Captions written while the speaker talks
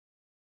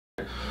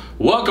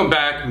Welcome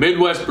back,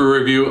 Midwest Brew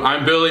Review.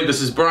 I'm Billy, this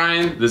is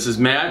Brian, this is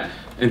Matt,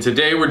 and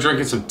today we're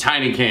drinking some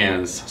tiny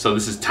cans. So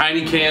this is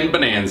Tiny Can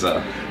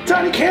Beernanza.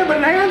 Tiny Can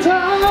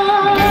Beernanza!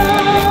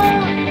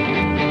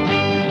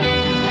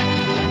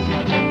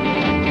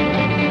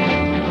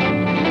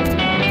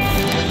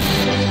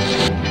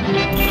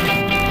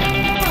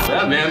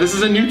 Yeah, man, this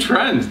is a new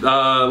trend.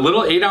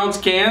 Little 8-ounce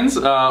cans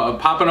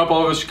popping up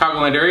all over the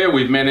Chicagoland area.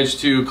 We've managed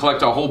to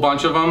collect a whole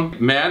bunch of them.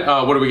 Matt,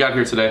 what do we got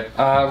here today?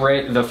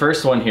 Right, the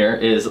first one here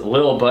is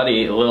Little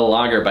Buddy, Little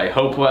Lager by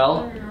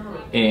Hopewell.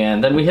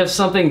 And then we have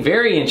something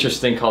very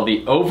interesting called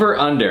the Over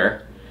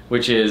Under,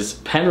 which is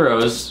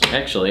Penrose,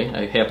 actually,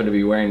 I happen to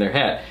be wearing their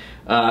hat.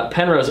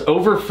 Penrose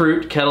Over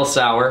Fruit Kettle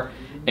Sour,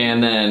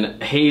 and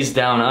then Haze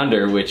Down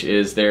Under, which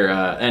is their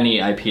NE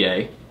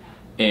IPA.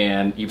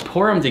 And you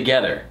pour them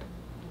together.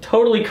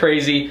 Totally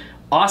crazy,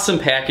 awesome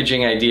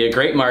packaging idea,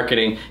 great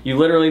marketing. You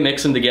literally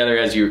mix them together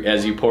as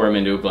you pour them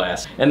into a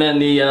glass. And then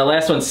the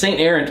last one, Saint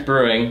Errant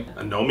Brewing.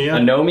 Anomia?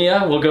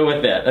 Anomia, we'll go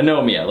with that.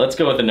 Anomia, let's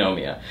go with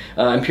Anomia.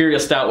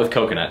 Imperial Stout with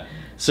coconut.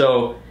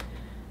 So,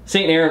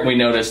 Saint Errant, we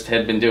noticed,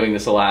 had been doing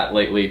this a lot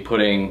lately,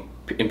 putting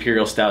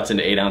Imperial Stouts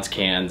into 8-ounce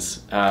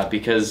cans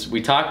because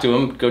we talked to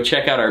them. Go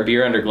check out our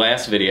Beer Under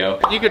Glass video.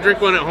 You could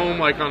drink one at home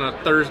like on a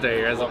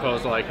Thursday as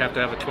opposed to like have to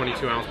have a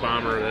 22-ounce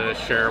bomber to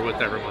share with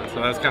everyone. So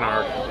that's kind of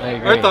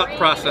our thought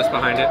process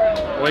behind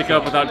it. Wake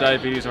up without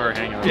diabetes or a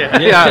hangover.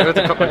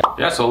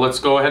 Yeah, so let's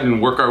go ahead and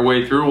work our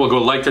way through. We'll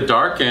go light to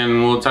dark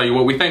and we'll tell you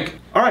what we think.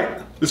 All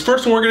right, this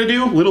first one we're gonna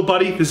do, Little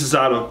Buddy. This is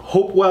out of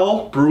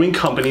Hopewell Brewing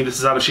Company. This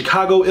is out of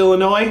Chicago,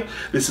 Illinois.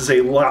 This is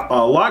a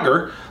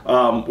lager.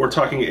 We're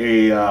talking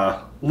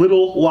a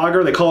little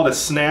lager. They call it a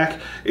snack.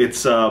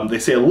 It's they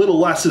say a little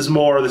less is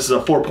more. This is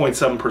a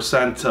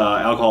 4.7%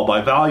 alcohol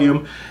by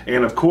volume,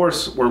 and of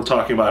course we're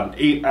talking about an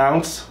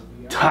 8-ounce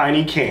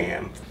tiny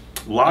can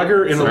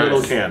lager in a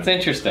little can. It's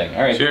interesting.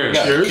 All right, cheers.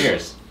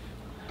 Cheers.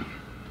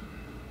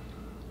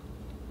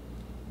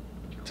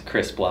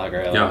 Crisp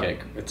lager, I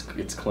like it.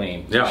 It's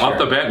clean. Yeah, off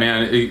the bat,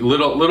 man, a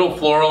little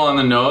floral on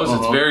the nose.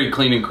 It's very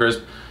clean and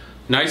crisp.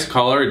 Nice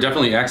color. It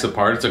definitely acts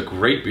apart. It's a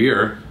great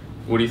beer.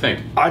 What do you think?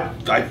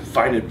 I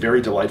find it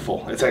very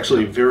delightful. It's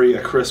actually very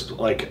crisp,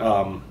 like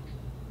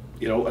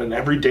you know, an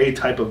everyday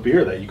type of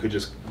beer that you could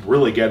just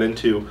really get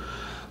into.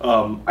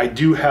 I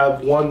do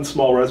have one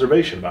small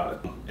reservation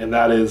about it, and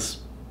that is,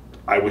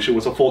 I wish it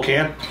was a full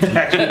can.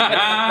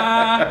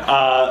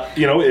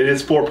 You know, it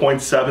is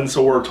 4.7,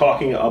 so we're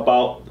talking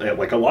about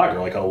like a lager,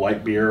 like a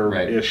light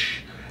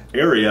beer-ish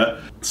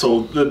area.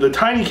 So the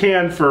tiny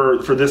can for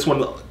this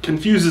one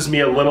confuses me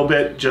a little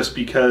bit, just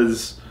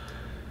because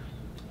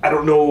I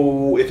don't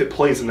know if it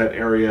plays in that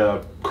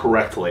area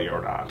correctly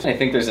or not. I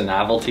think there's a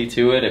novelty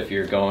to it if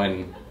you're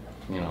going,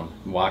 you know,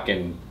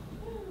 walking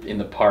in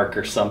the park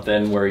or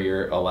something where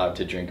you're allowed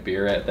to drink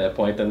beer at that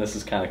point, then this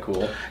is kind of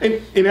cool.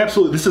 And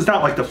absolutely, this is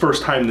not like the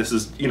first time this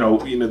is, you know,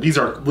 these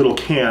are little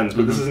cans,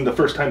 but this isn't the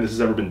first time this has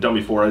ever been done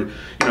before. You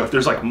know, if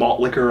there's like malt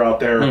liquor out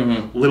there,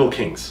 Little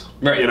Kings,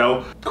 you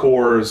know,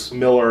 Coors,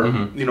 Miller,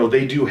 you know,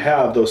 they do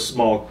have those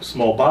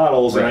small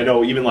bottles, and I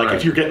know even like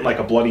if you're getting like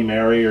a Bloody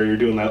Mary or you're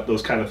doing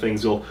those kind of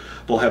things, they'll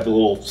have the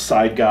little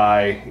side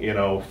guy, you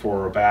know,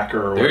 for a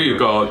backer. Or there you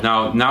go.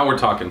 Now we're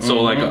talking.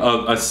 So like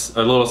a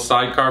little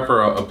sidecar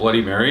for a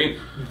Bloody Mary.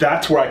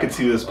 That's where I could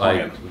see this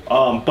playing.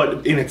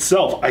 But in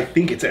itself, I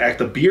think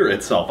the beer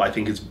itself, I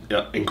think is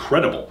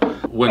incredible.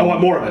 I want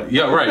more of it.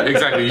 Yeah, right.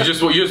 Exactly. You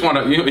just want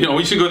to. You know,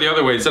 we should go the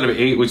other way. Instead of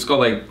 8, we just go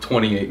like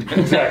 28.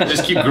 Exactly.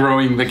 Just keep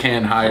growing the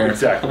can higher.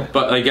 Exactly.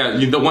 But like, yeah,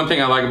 the one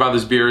thing I like about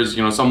this beer is,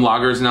 you know, some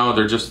lagers now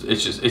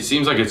it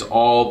seems like it's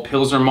all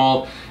Pilsner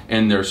malt,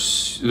 and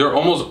they're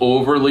almost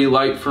overly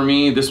light for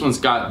me. This one's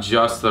got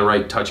just the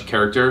right touch of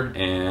character,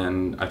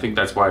 and I think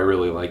that's why I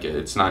really like it.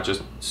 It's not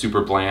just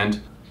super bland.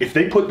 If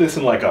they put this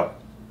in like a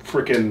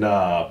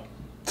freaking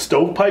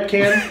stovepipe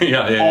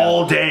can,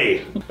 all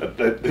day.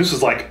 This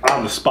is like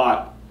on the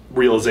spot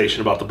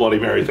realization about the Bloody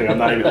Mary thing. I'm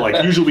not even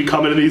like, usually we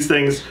come into these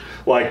things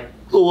like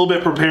a little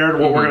bit prepared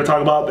what we're going to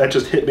talk about. That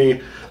just hit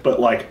me.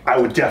 But like, I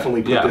would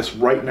definitely put this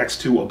right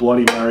next to a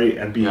Bloody Mary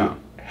and be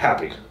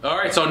happy. All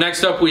right, so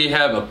next up we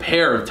have a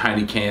pair of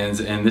tiny cans,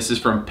 and this is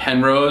from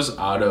Penrose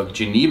out of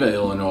Geneva,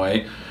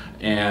 Illinois.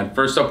 And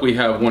first up we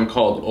have one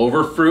called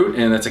Overfruit,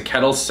 and that's a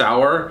kettle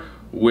sour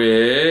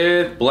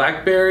with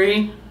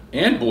blackberry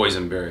and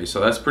boysenberry, so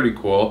that's pretty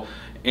cool.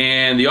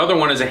 And the other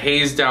one is a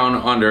Haze Down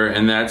Under,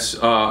 and that's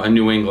a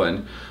New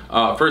England.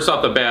 First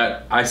off the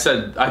bat, I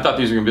thought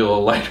these were gonna be a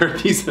little lighter.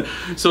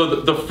 So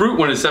the fruit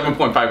one is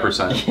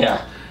 7.5%.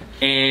 Yeah.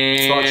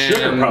 And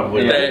sugar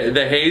probably.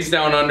 The Haze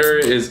Down Under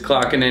is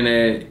clocking in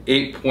at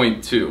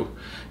 8.2.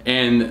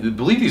 And I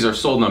believe these are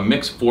sold in a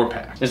mixed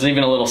 4-pack. There's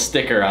even a little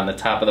sticker on the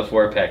top of the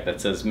 4-pack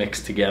that says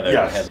mixed together.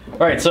 Yes. All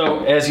right,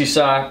 so as you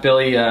saw,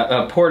 Billy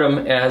poured them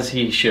as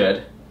he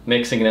should,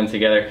 mixing them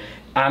together.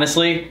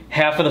 Honestly,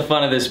 half of the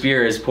fun of this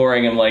beer is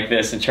pouring them like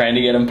this and trying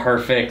to get them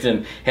perfect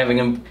and having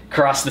them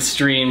cross the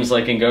streams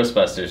like in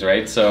Ghostbusters,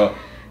 right? So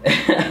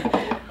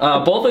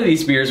both of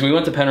these beers, we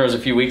went to Penrose a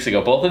few weeks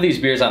ago, both of these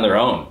beers on their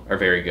own are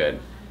very good.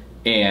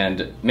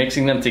 and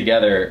mixing them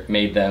together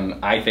made them,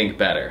 I think,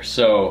 better.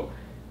 So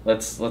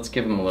let's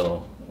give them a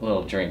little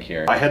drink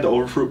here. I had the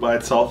overfruit by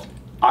itself.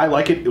 I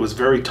like it. It was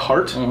very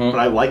tart, but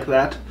I like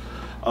that.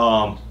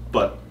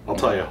 But I'll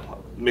tell you,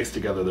 mixed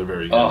together, they're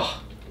very good.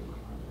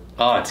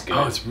 Oh, it's good.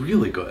 Oh, it's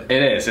really good.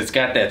 It is. It's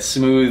got that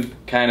smooth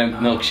kind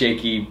of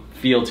milkshakey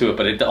feel to it,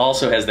 but it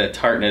also has that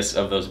tartness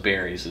of those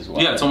berries as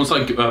well. Yeah, it's almost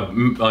like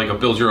a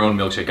build your own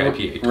milkshake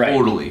IPA. Right.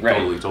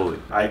 Totally.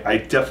 I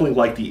definitely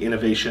like the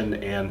innovation,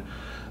 and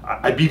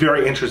I'd be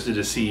very interested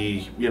to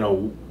see, you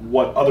know,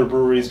 what other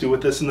breweries do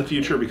with this in the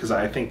future, because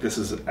I think this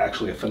is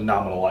actually a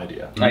phenomenal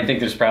idea. I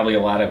think there's probably a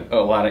lot of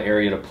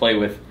area to play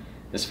with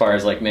as far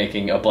as like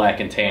making a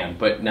black and tan,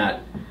 but not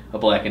a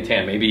black and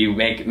tan. Maybe you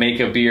make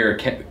a beer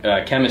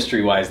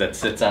chemistry wise that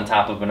sits on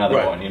top of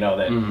another one, you know,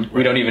 that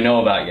we don't even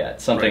know about yet.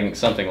 Something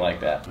like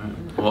that.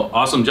 Well,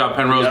 awesome job,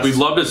 Penrose. Yes. We'd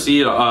love to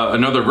see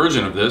another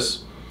version of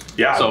this.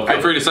 Yeah. So feel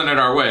free to send it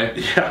our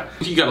way. Yeah.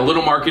 You got a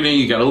little marketing,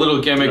 you got a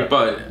little gimmick,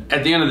 but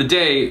at the end of the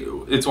day,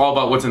 it's all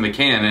about what's in the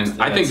can,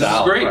 and I think this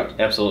is great. Right.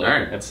 Absolutely. All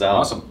right. It's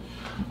solid. Awesome.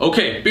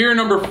 Okay, beer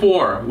number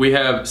 4. We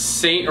have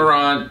Saint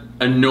Errant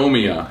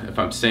Anomia. If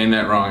I'm saying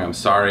that wrong, I'm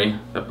sorry,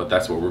 but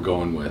that's what we're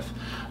going with.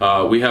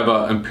 We have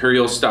an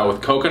Imperial Stout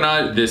with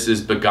coconut. This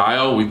is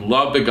Beguile. We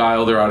love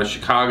Beguile. They're out of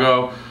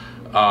Chicago.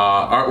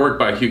 Artwork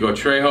by Hugo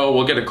Trejo.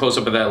 We'll get a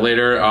close-up of that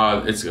later.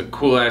 It's a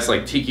cool-ass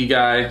like tiki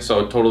guy, so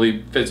it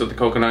totally fits with the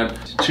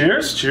coconut.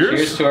 Cheers.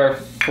 Cheers to our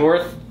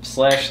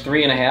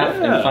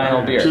 4th/3.5 and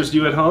final beer. Cheers to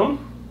you at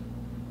home.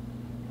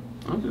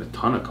 I get a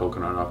ton of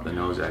coconut off the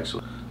nose,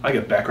 actually. I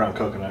get background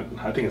coconut.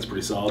 I think it's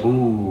pretty solid.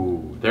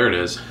 Ooh, there it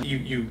is.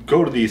 You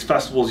go to these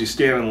festivals, you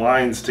stand in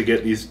lines to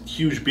get these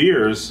huge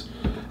beers,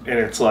 and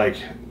it's like,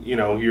 you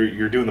know,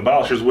 you're doing the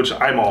bottle shares, which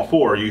I'm all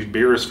for.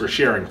 Beers for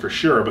sharing, for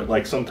sure, but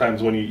like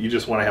sometimes when you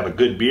just want to have a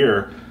good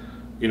beer,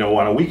 you know,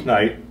 on a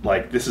weeknight,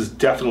 like this is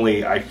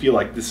definitely, I feel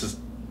like this is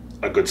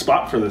a good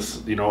spot for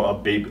this, you know, a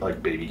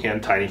baby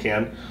can, tiny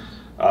can.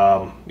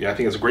 Yeah, I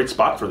think it's a great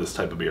spot for this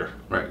type of beer.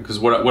 Right, because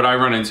what I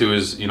run into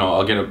is, you know,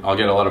 I'll get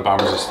a lot of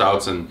bombers or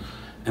stouts, and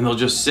they'll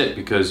just sit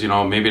because, you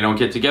know, maybe I don't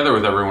get together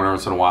with everyone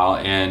once in a while,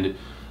 and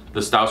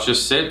the stouts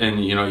just sit,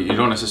 and you know, you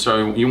don't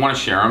necessarily, you want to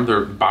share them.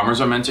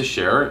 Bombers are meant to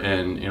share,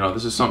 and you know,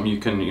 this is something you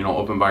can, you know,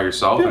 open by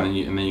yourself, and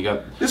then you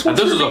got this is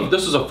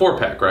a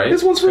 4-pack, right?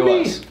 This one's for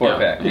me.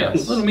 4-pack, yeah.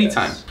 Little me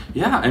time.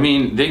 Yeah, I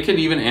mean, they could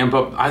even amp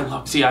up. I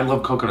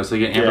love coconuts. They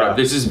get amped up.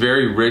 This is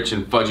very rich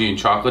and fudgy and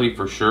chocolatey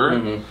for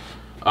sure.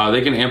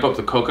 They can amp up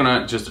the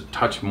coconut just a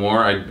touch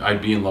more.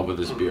 I'd be in love with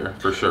this beer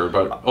for sure.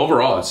 But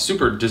overall, it's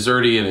super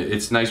desserty and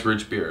it's nice,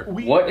 rich beer.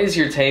 What is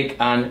your take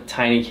on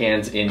tiny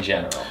cans in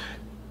general?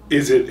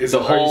 Is it the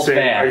whole thing?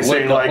 Are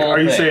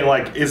you saying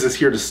like is this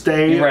here to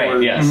stay? Right.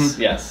 Or,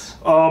 yes.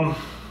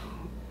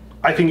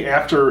 I think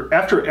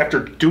after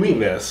doing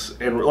this,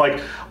 and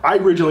like I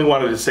originally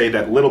wanted to say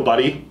that Little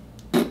Buddy,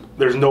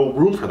 there's no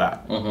room for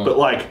that. But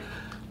like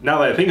now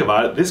that I think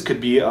about it, this could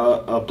be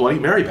a Bloody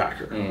Mary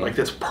backer. Like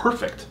that's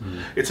perfect.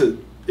 It's a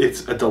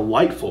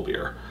delightful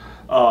beer.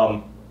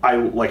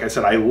 Like I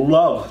said, I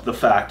love the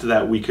fact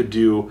that we could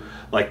do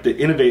like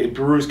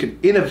brewers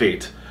could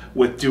innovate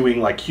with doing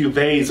like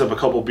cuvées of a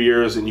couple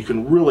beers, and you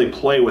can really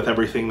play with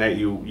everything that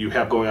you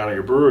have going on at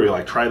your brewery,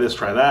 like try this,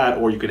 try that,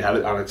 or you could have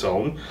it on its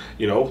own,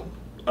 you know.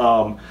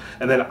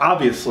 And then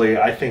obviously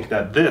I think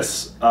that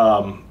this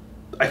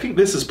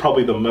is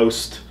probably the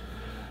most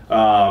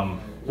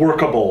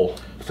workable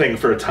thing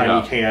for a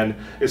tiny can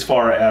as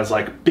far as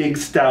like big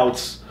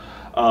stouts.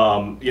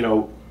 You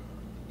know,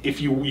 if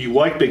you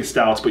like big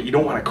stouts, but you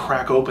don't want to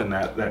crack open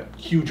that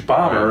huge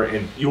bomber,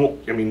 and you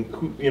won't, I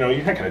mean, you know,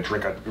 you're not going to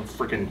drink a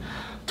freaking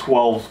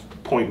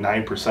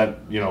 12.9%,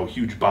 you know,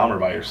 huge bomber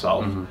by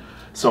yourself.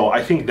 So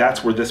I think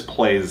that's where this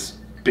plays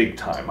big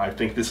time. I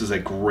think this is a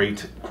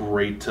great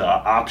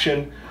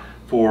option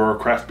for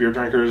craft beer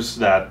drinkers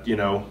that, you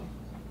know,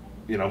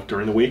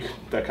 during the week,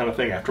 that kind of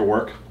thing, after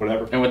work,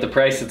 whatever. And with the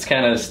price, it's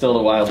kind of still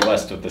the Wild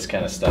West with this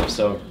kind of stuff.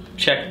 So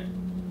check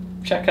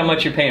how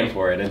much you're paying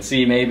for it and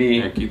see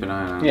maybe. Keep an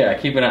eye on it. Yeah,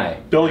 keep an eye.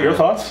 Bill, your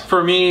thoughts?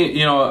 For me,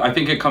 you know, I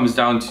think it comes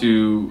down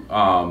to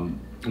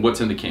what's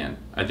in the can.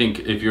 I think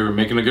if you're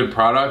making a good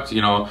product,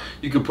 you know,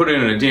 you could put it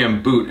in a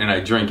damn boot and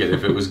I'd drink it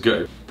if it was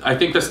good. I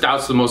think the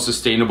stout's the most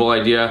sustainable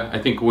idea. I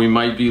think we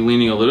might be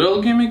leaning a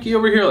little gimmicky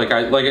over here. Like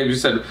I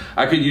just said,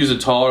 I could use a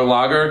taller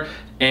lager.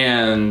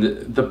 And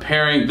the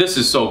pairing, this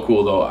is so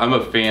cool though. I'm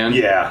a fan.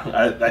 Yeah,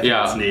 I think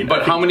it's neat.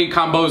 But how many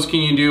combos can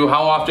you do?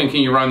 How often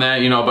can you run that?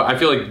 You know, but I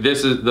feel like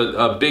this is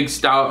a big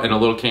stout and a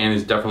little can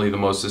is definitely the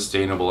most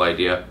sustainable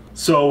idea.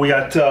 So we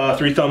got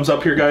 3 thumbs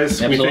up here,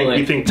 guys. Absolutely.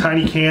 We think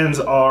tiny cans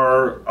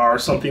are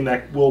something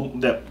that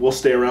will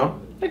stay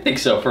around. I think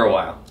so for a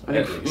while.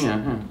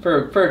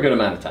 For a good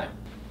amount of time.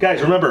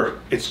 Guys, remember,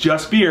 it's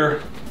just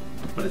beer,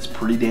 but it's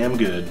pretty damn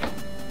good.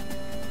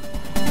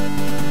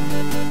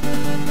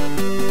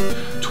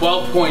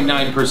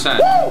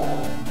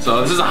 12.9%.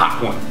 So this is a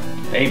hot one.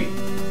 Baby.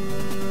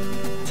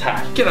 It's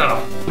hot. Get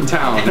out of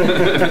town.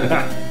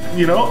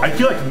 You know, I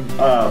feel like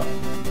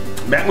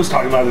Matt was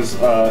talking about this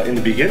in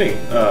the beginning.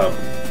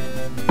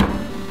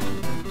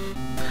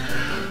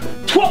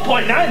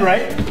 4.9,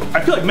 right?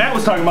 I feel like Matt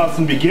was talking about this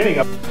in the beginning.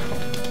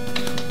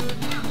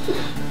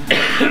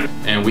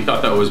 And we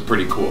thought that was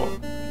pretty cool.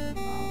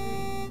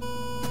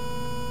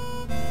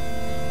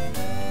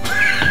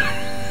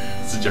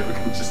 It's a joke.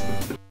 I'm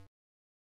just